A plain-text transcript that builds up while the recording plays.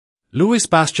Louis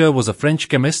Pasteur was a French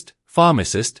chemist,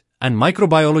 pharmacist, and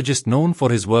microbiologist known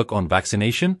for his work on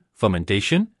vaccination,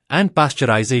 fermentation, and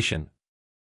pasteurization.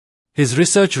 His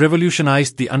research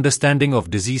revolutionized the understanding of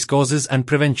disease causes and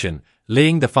prevention,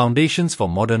 laying the foundations for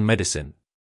modern medicine.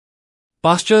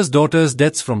 Pasteur's daughter's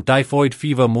deaths from typhoid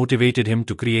fever motivated him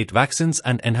to create vaccines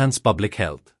and enhance public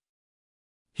health.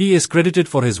 He is credited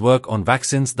for his work on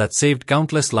vaccines that saved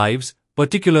countless lives,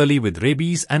 particularly with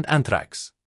rabies and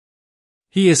anthrax.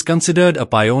 He is considered a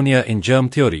pioneer in germ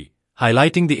theory,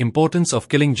 highlighting the importance of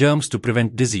killing germs to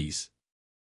prevent disease.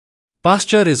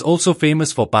 Pasteur is also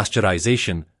famous for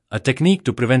pasteurization, a technique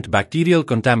to prevent bacterial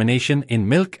contamination in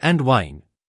milk and wine.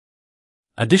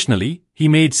 Additionally, he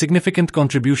made significant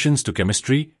contributions to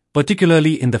chemistry,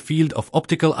 particularly in the field of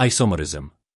optical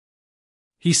isomerism.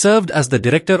 He served as the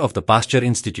director of the Pasteur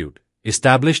Institute,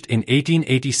 established in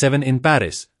 1887 in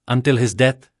Paris, until his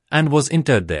death, and was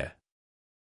interred there.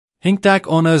 TAC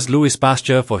honors Louis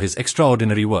Pasteur for his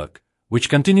extraordinary work, which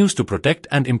continues to protect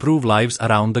and improve lives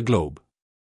around the globe.